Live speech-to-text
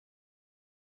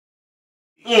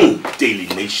Daily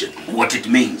Nation. What it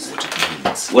means. What it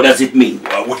means. What does it mean?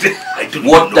 I don't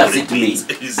what know does what it mean?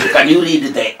 Can you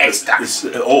read the extract?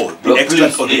 The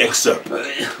extract or the excerpt?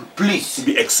 Please.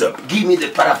 The excerpt. Give me the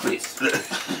paraphrase.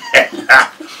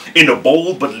 In a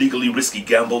bold but legally risky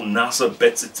gamble, NASA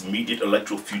bets its immediate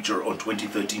electoral future on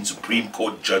 2013 Supreme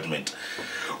Court judgment,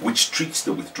 which treats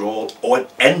the withdrawal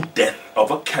and death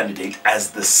of a candidate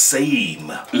as the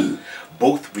same,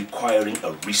 both requiring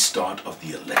a restart of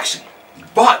the election.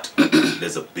 But,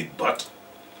 there's a big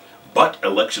but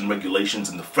election regulations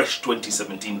in the fresh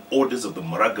 2017 orders of the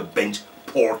Moraga bench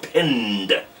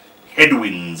portend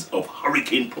headwinds of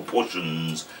hurricane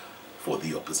proportions for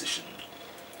the opposition.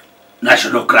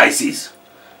 National crisis.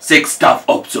 6 tough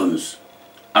options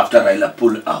after Raila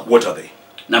pulled out. What are they?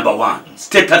 Number 1,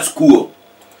 status quo.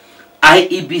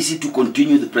 IEBC to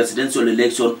continue the presidential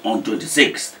election on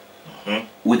 26th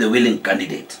with a willing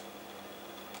candidate.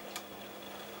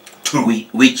 2.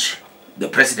 Which the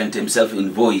president himself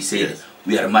in voice said,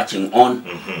 we are marching on,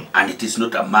 and it is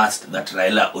not a must that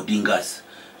Raila Odinga's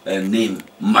name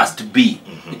must be.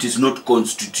 It is not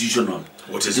constitutional.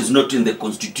 What is it? It is not in the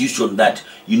constitution that,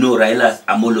 Raila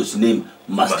Amolo's name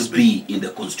must be in the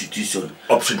constitution.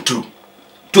 Option 2.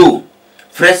 2.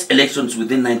 Fresh elections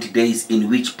within 90 days in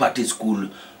which parties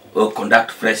could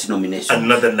conduct fresh nominations.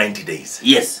 Another 90 days.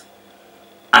 Yes.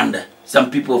 And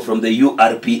some people from the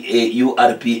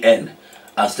URPN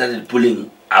have started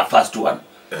pulling a first one.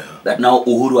 That now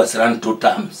Uhuru has run 2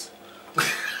 terms.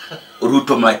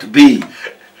 Ruto might be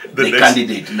the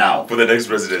candidate now. For the next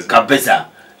presidency. Kabesa.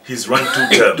 He's run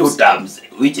 2 terms. 2 terms,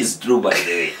 which is true by the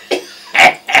way.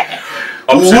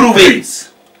 Option Uhuru 3.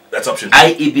 wins. That's option 3.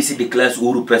 IEBC declares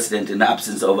Uhuru president in the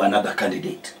absence of another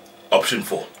candidate. Option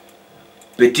 4.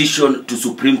 Petition to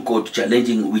Supreme Court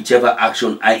challenging whichever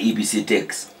action IEBC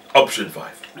takes. Option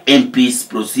 5. MPs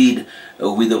proceed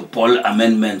with the poll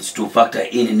amendments to factor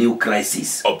in a new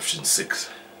crisis. Option 6.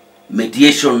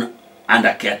 Mediation and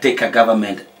a caretaker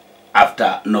government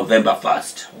after November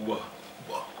 1st.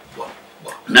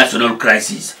 National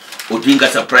crisis. Odinga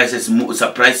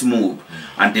surprise move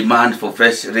and demand for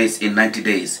fresh race in 90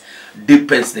 days.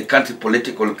 Deepens the country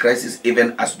political crisis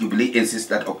even as Jubilee insists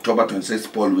that October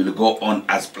 26th poll will go on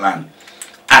as planned.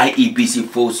 IEBC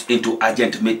forced into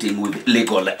urgent meeting with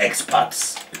legal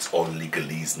experts. It's all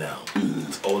legalese now.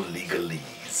 It's all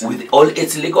legalese. With all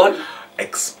its legal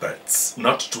experts,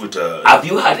 not Twitter. Have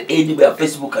you heard anywhere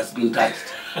Facebook has been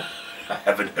touched? I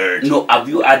haven't heard. No, have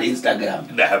you heard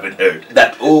Instagram? I haven't heard.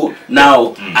 That,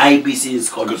 now IEBC is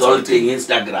consulting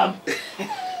Instagram.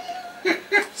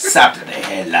 Shut the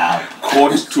hell up.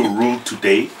 Court to rule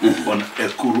today on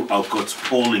Ekuru Alcott's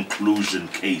poll inclusion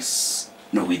case.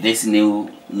 No, with this new,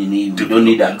 we don't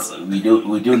need a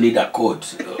court.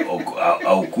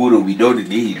 Okuru, we don't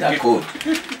need a court.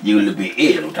 You will be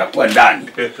in. Utakuwa ndani.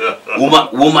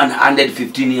 Woman handed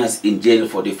 15 years in jail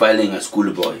for defiling a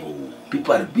schoolboy.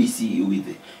 People are busy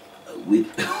with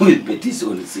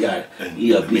petitions here.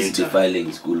 You are busy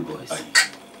defiling schoolboys.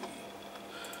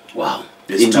 Wow.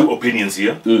 There's 2 opinions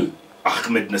here.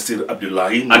 Ahmed Nasir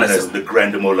Abdullahi, known as the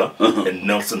Grand Mullah, and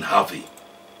Nelson Harvey.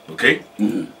 Okay?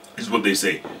 This is what they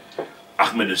say.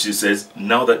 Ahmed Nasir says,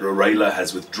 now that Raila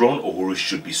has withdrawn, Uhuru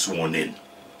should be sworn in.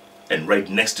 And right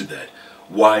next to that,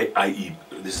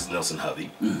 this is Nelson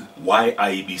Harvey, why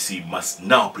IEBC must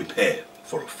now prepare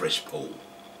for a fresh poll.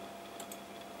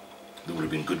 There would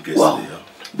have been good guesses there.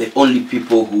 The only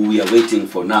people who we are waiting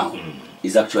for now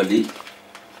is actually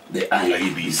the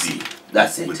IEBC.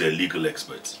 That's it. With their legal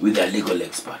experts. With their legal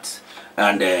experts.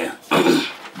 And they're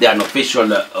an official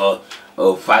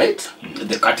fight,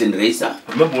 the curtain raiser.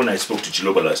 Remember when I spoke to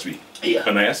Chiloba last week? Yeah.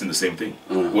 And I asked him the same thing.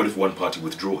 What if one party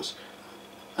withdraws?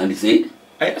 And he said?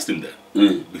 I asked him that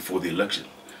before the election.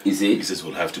 He said? He says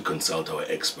we'll have to consult our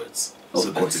experts.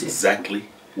 So that's exactly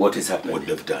what is happening. What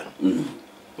they've done.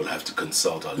 We'll have to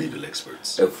consult our legal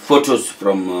experts. Photos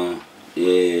from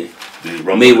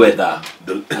Mayweather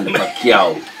and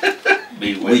Pacquiao,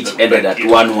 which ended at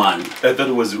 1-1. I thought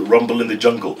it was Rumble in the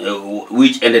Jungle.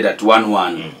 Which ended at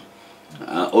 1-1.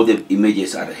 All the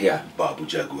images are here. Babu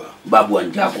Jaguar. Babu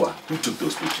and Jaguar. Who took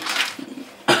those pictures?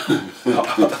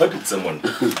 How did someone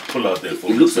pull out their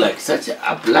phone? It looks like such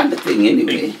a planned thing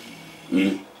anyway.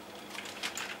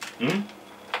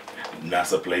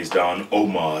 NASA plays down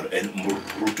Omar and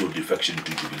Muruto defection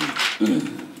to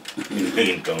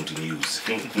Jubilee. In county news.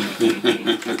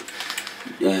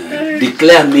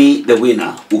 Declare me the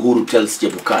winner, Uhuru tells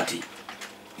Chebukati.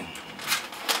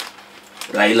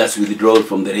 Raila's withdrawal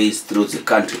from the race throws the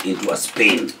country into a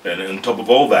spin. And on top of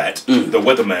all that, the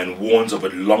weatherman warns of a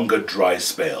longer dry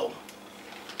spell.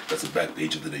 That's the back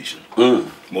page of the Nation.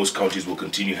 Most counties will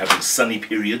continue having sunny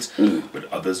periods, but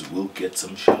others will get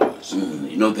some showers.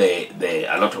 You know,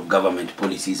 a lot of government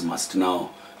policies must now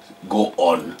go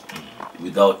on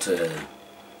without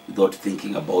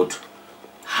thinking about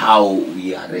how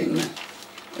we are in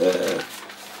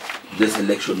this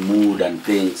election mood and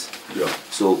things. Yeah.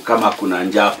 So kama kuna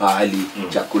njaa pahali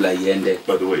chakula iende.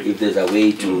 By the way, if there's a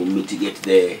way to mitigate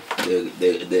the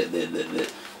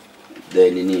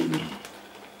nini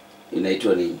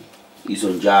inaitwa nini hizo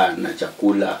njaa na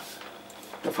chakula,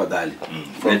 tafadhali.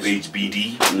 Front page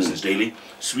BD, Business Daily.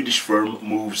 Swedish firm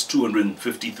moves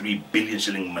 253 billion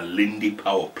shilling Malindi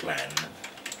power plan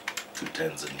to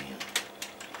Tanzania.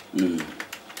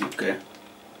 Okay.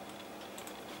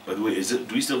 By the way,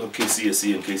 do we still have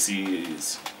KCSE and KC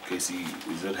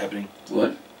is that happening?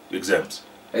 What? Exams.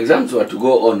 Exams were to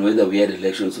go on whether we had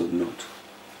elections or not.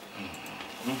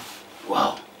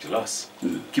 Wow. Jealous.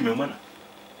 Kimemana.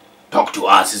 Talk to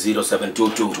us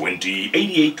 0722 20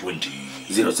 88 20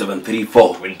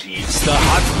 0734 20. It's the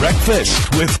Hot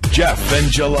Breakfast with Jeff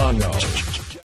and Jelano.